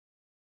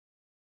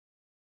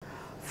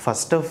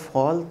First of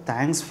all,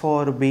 thanks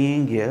for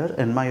being here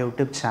in my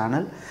YouTube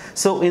channel.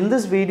 So in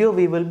this video,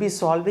 we will be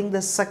solving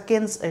the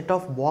second set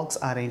of box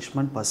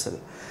arrangement puzzle.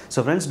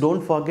 So friends,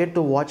 don't forget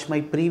to watch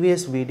my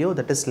previous video,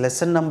 that is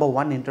lesson number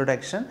 1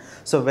 introduction.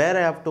 So where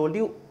I have told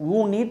you,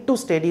 you need to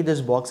study this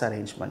box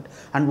arrangement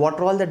and what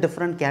are all the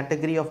different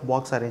category of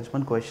box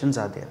arrangement questions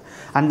are there.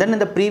 And then in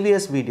the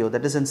previous video,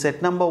 that is in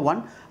set number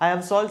 1, I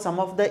have solved some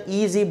of the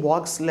easy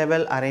box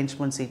level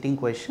arrangement seating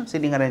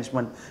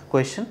arrangement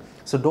question.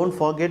 So don't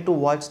forget to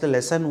watch the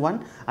lesson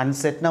 1 and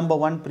set number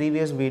 1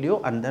 previous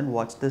video and then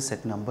watch the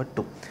set number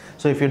 2.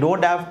 So if you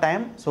don't have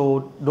time,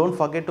 so don't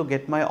forget to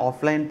get my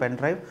offline pen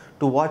drive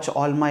to watch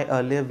all my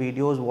earlier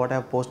videos what I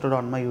have posted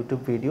on my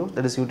YouTube video,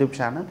 that is YouTube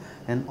channel,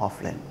 and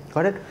offline.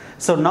 Got it?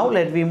 So now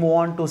let me move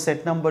on to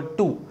set number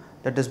 2.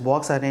 That is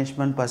box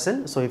arrangement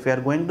puzzle. So if you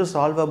are going to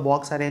solve a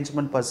box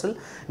arrangement puzzle,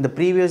 in the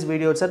previous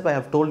video itself I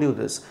have told you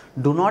this,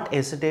 do not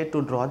hesitate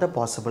to draw the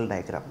possible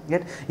diagram.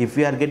 Yet if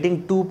you are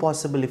getting 2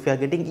 possible, if you are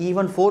getting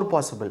even 4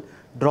 possible,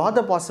 draw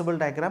the possible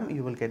diagram,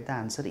 you will get the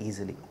answer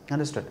easily.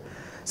 Understood?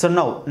 So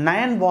now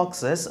 9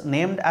 boxes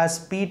named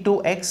as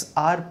P2X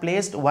are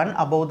placed one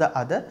above the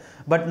other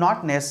but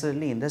not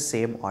necessarily in the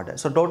same order.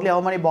 So totally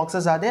how many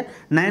boxes are there?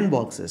 9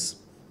 boxes.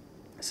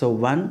 So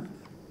 1,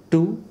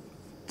 2,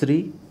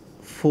 3,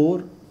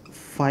 4,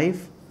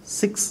 5,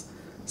 6,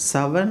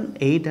 7,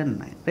 8 and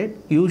 9, right?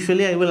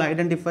 Usually I will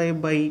identify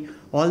by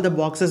all the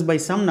boxes by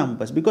some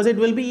numbers because it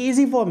will be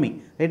easy for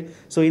me, right?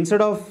 So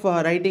instead of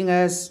writing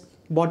as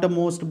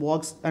bottommost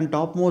box and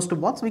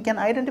topmost box, we can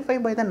identify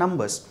by the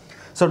numbers.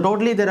 So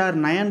totally there are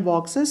 9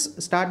 boxes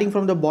starting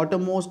from the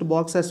bottommost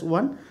box as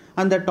 1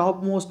 and the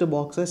topmost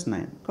box as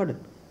 9. Got it?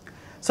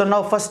 So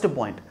now first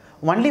point,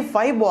 only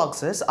 5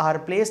 boxes are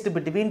placed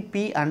between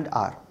P and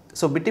R.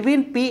 So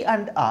between P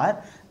and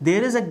R,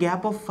 there is a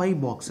gap of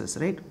 5 boxes,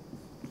 right?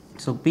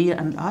 So P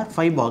and R,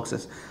 5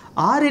 boxes.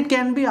 R, it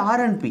can be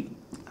R and P.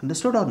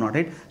 Understood or not,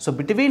 right? So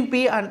between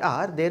P and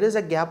R, there is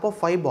a gap of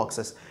 5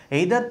 boxes.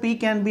 Either P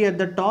can be at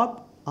the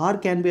top, R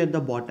can be at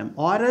the bottom,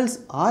 or else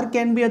R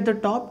can be at the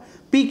top,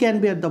 P can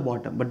be at the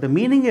bottom. But the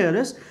meaning here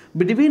is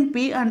between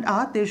P and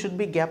R, there should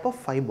be gap of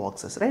 5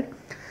 boxes, right?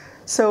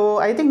 So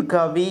I think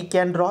we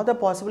can draw the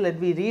possible, let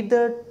me read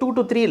the 2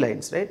 to 3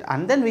 lines, right?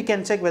 And then we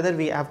can check whether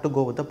we have to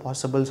go with the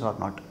possibles or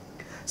not.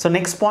 So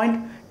next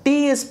point,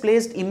 T is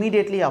placed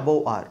immediately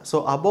above R.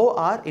 So above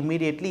R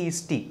immediately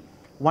is T.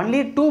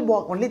 Only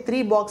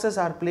 3 boxes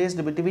are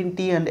placed between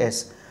T and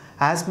S.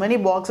 As many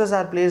boxes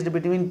are placed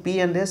between P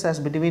and S as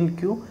between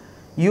Q.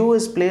 U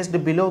is placed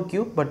below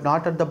Q but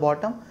not at the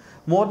bottom.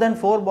 More than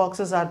 4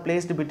 boxes are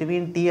placed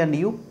between T and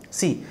U.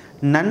 See,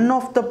 none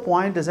of the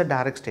point is a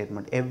direct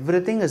statement.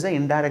 Everything is an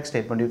indirect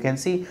statement. You can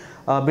see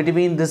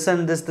between this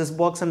and this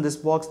box and this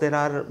box, there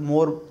are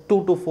more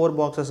 2 to 4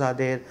 boxes are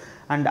there.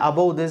 And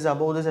above this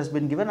has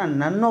been given, and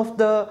none of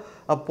the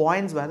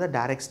points were the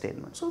direct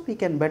statement. So we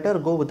can better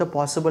go with the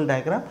possible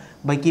diagram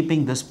by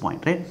keeping this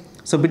point, right?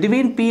 So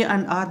between P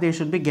and R, there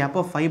should be gap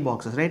of 5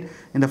 boxes, right?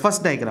 In the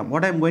first diagram,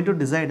 what I am going to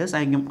decide is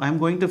I am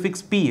going to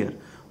fix P here.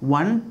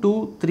 1,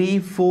 2, 3,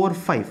 4,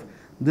 5.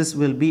 This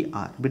will be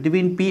R.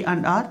 Between P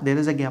and R, there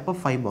is a gap of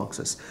 5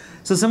 boxes.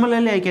 So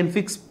similarly, I can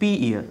fix P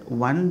here.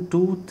 1,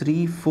 2,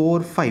 3,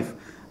 4, 5.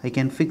 I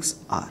can fix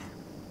R.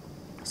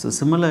 So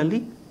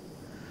similarly,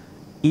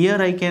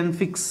 here I can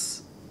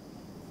fix,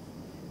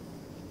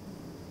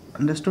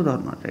 understood or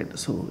not, right?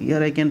 So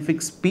here I can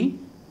fix P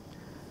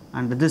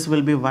and this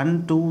will be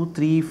 1, 2,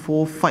 3,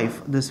 4,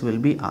 5. This will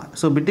be R.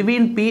 So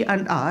between P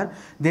and R,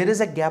 there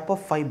is a gap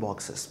of 5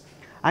 boxes.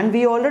 And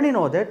we already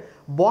know that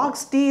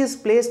box T is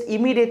placed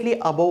immediately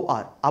above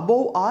R.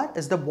 Above R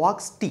is the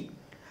box T.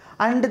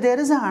 And there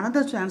is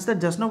another chance that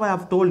just now I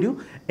have told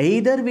you,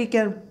 either we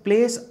can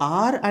place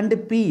R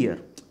and P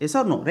here. Yes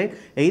or no, right?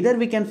 Either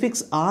we can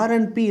fix R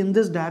and P in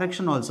this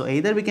direction also.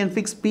 Either we can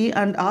fix P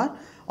and R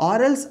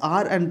or else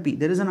R and P.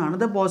 There is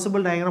another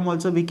possible diagram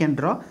also we can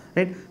draw,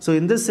 right? So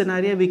in this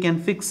scenario, we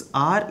can fix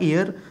R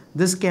here.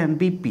 This can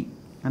be P.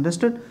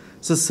 Understood?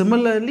 So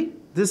similarly,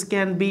 this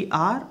can be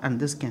R and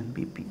this can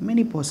be P.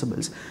 Many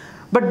possibles.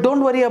 But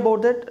don't worry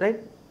about that, right?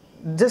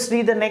 Just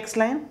read the next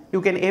line.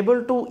 You can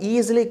able to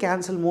easily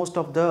cancel most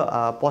of the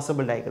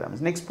possible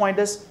diagrams. Next point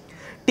is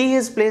T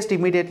is placed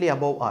immediately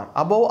above R.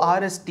 Above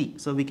R is T.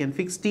 So we can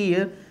fix T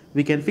here.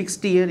 We can fix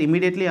T here.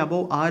 Immediately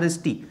above R is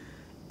T.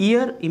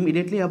 Here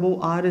immediately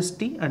above R is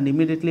T and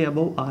immediately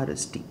above R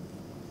is T.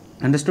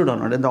 Understood or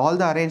not? In all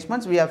the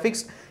arrangements we have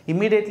fixed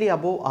immediately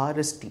above R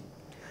is T.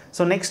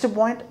 So next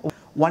point,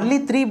 only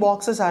 3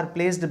 boxes are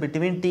placed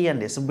between T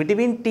and S. So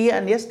between T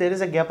and S, there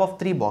is a gap of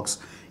 3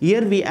 boxes.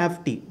 Here we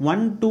have T.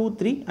 1, 2,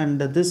 3 and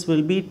this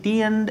will be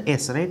T and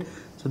S, right?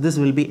 So this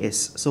will be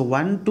S. So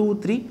 1,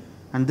 2, 3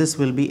 and this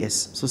will be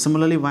S. So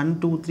similarly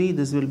 1, 2, 3,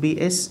 this will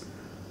be S.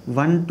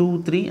 1,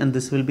 2, 3 and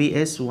this will be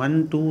S.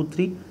 1, 2,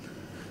 3.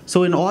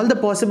 So in all the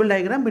possible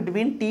diagram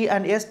between T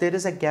and S, there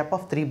is a gap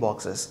of 3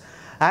 boxes.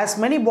 As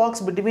many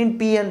boxes between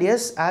P and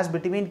S as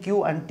between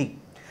Q and T.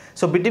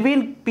 So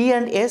between P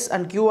and S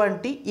and Q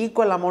and T,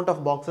 equal amount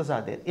of boxes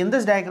are there. In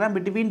this diagram,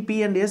 between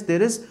P and S,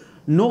 there is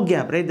no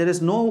gap, right? There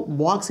is no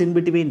box in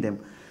between them.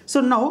 So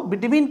now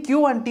between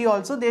Q and T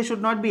also there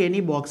should not be any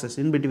boxes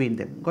in between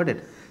them. Got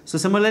it? So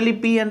similarly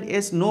P and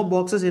S, no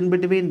boxes in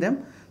between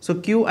them. So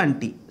Q and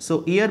T.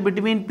 So here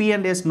between P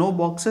and S, no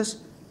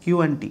boxes,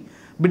 Q and T.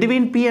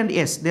 Between P and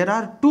S there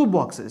are two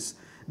boxes.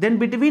 Then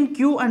between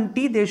Q and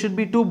T there should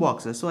be two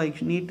boxes. So I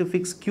need to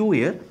fix Q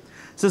here.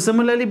 So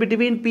similarly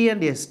between P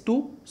and S,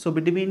 2. So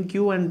between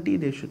Q and T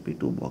there should be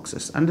two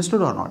boxes.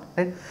 Understood or not?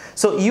 Right?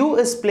 So U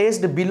is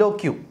placed below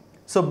Q.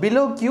 So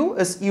below Q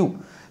is U.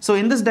 So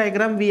in this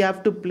diagram we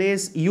have to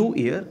place U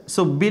here.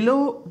 So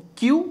below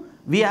Q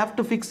we have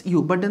to fix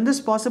U. But in this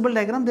possible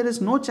diagram there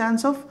is no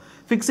chance of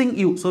fixing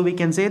U. So we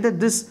can say that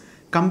this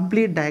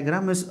complete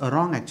diagram is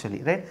wrong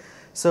actually, right?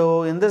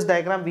 So in this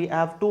diagram we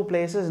have two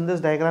places. In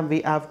this diagram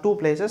we have two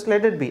places.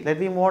 Let it be. Let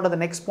me move on to the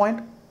next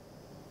point.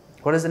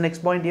 What is the next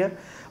point here?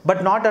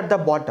 But not at the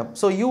bottom.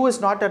 So U is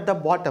not at the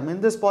bottom.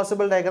 In this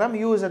possible diagram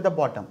U is at the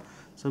bottom.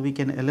 So we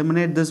can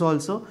eliminate this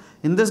also.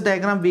 In this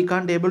diagram we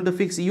can't able to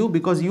fix U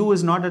because U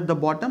is not at the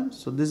bottom.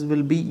 So this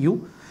will be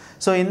U.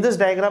 So in this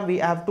diagram we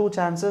have two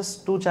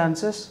chances.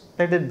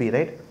 Let it be,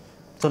 right?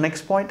 So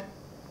next point.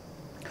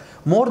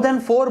 More than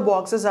 4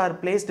 boxes are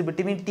placed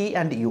between T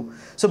and U.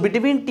 So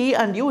between T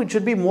and U it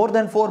should be more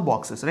than 4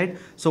 boxes, right?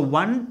 So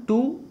 1,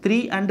 2,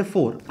 3 and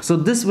 4. So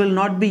this will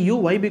not be U.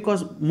 Why?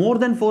 Because more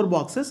than 4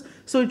 boxes.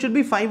 So it should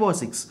be 5 or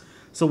 6.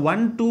 So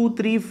 1, 2,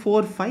 3,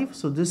 4, 5.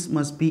 So this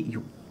must be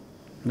U.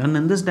 Then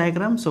in this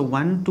diagram, so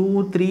 1,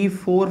 2, 3,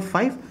 4,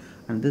 5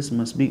 and this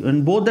must be,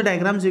 in both the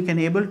diagrams you can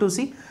able to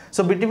see.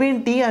 So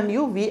between T and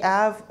U we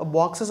have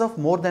boxes of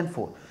more than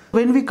 4.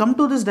 When we come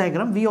to this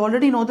diagram, we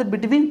already know that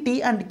between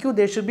T and Q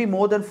there should be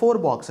more than 4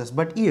 boxes.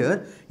 But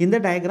here in the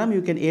diagram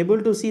you can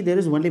able to see there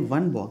is only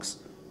one box.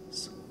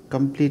 So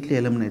completely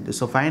eliminate this.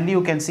 So finally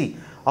you can see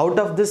out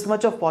of this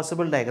much of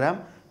possible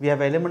diagram, we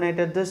have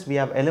eliminated this, we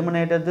have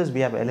eliminated this, we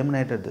have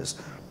eliminated this.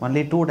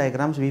 Only 2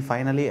 diagrams we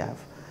finally have.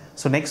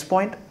 So next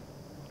point.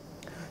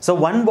 So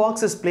one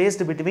box is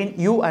placed between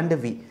U and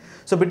V.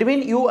 So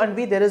between U and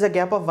V there is a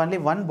gap of only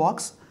one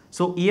box.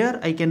 So here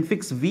I can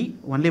fix V,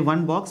 only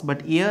one box,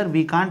 but here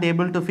we can't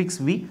able to fix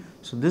V.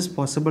 So this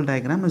possible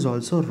diagram is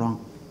also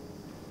wrong.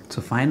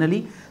 So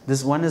finally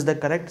this one is the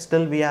correct.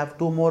 Still we have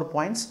 2 more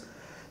points.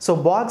 So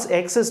box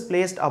X is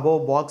placed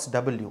above box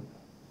W.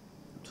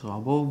 So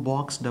above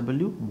box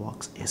W,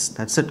 box S.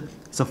 That's it.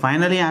 So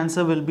finally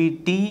answer will be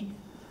T,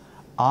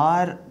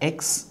 R,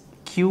 X,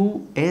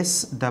 Q,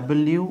 S,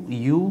 W,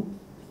 U,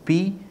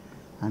 P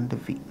and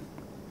V.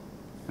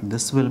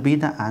 This will be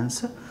the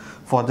answer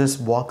for this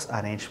box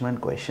arrangement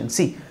question.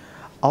 See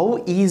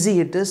how easy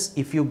it is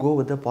if you go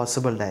with the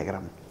possible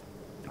diagram.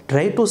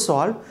 Try to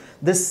solve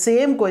the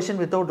same question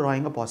without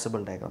drawing a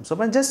possible diagram. So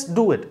just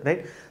do it,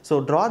 right?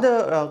 So draw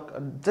the,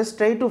 just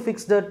try to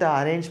fix the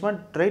arrangement,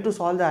 try to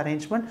solve the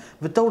arrangement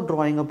without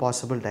drawing a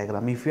possible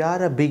diagram. If you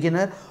are a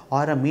beginner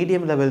or a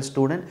medium level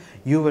student,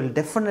 you will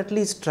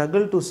definitely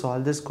struggle to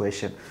solve this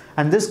question.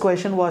 And this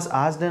question was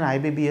asked in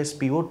IBBS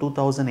PO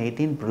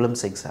 2018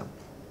 prelims exam,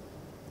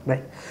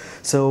 right?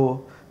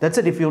 So that's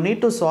it. If you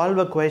need to solve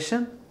a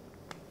question,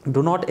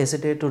 do not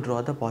hesitate to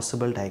draw the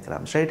possible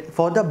diagrams, right?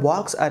 For the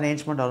box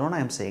arrangement alone I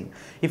am saying,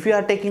 if you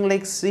are taking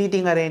like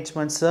seating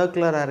arrangement,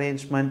 circular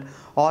arrangement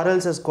or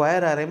else a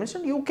square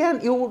arrangement, you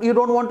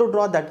don't want to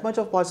draw that much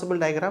of possible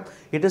diagram.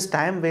 It is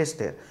time waste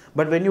there.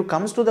 But when you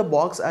comes to the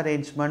box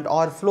arrangement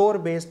or floor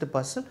based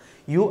puzzle,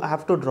 you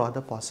have to draw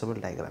the possible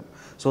diagram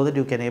so that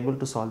you can able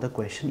to solve the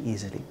question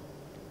easily.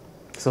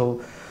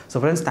 So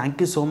friends, thank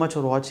you so much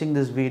for watching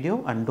this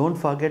video, and don't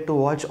forget to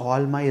watch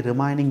all my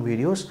remaining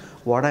videos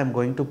what I am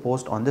going to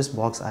post on this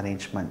box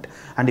arrangement.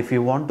 And if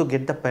you want to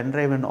get the pen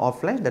drive in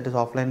offline, that is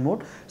offline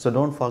mode, so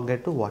don't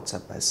forget to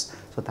WhatsApp us.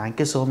 So thank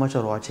you so much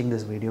for watching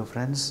this video,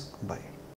 friends. Bye.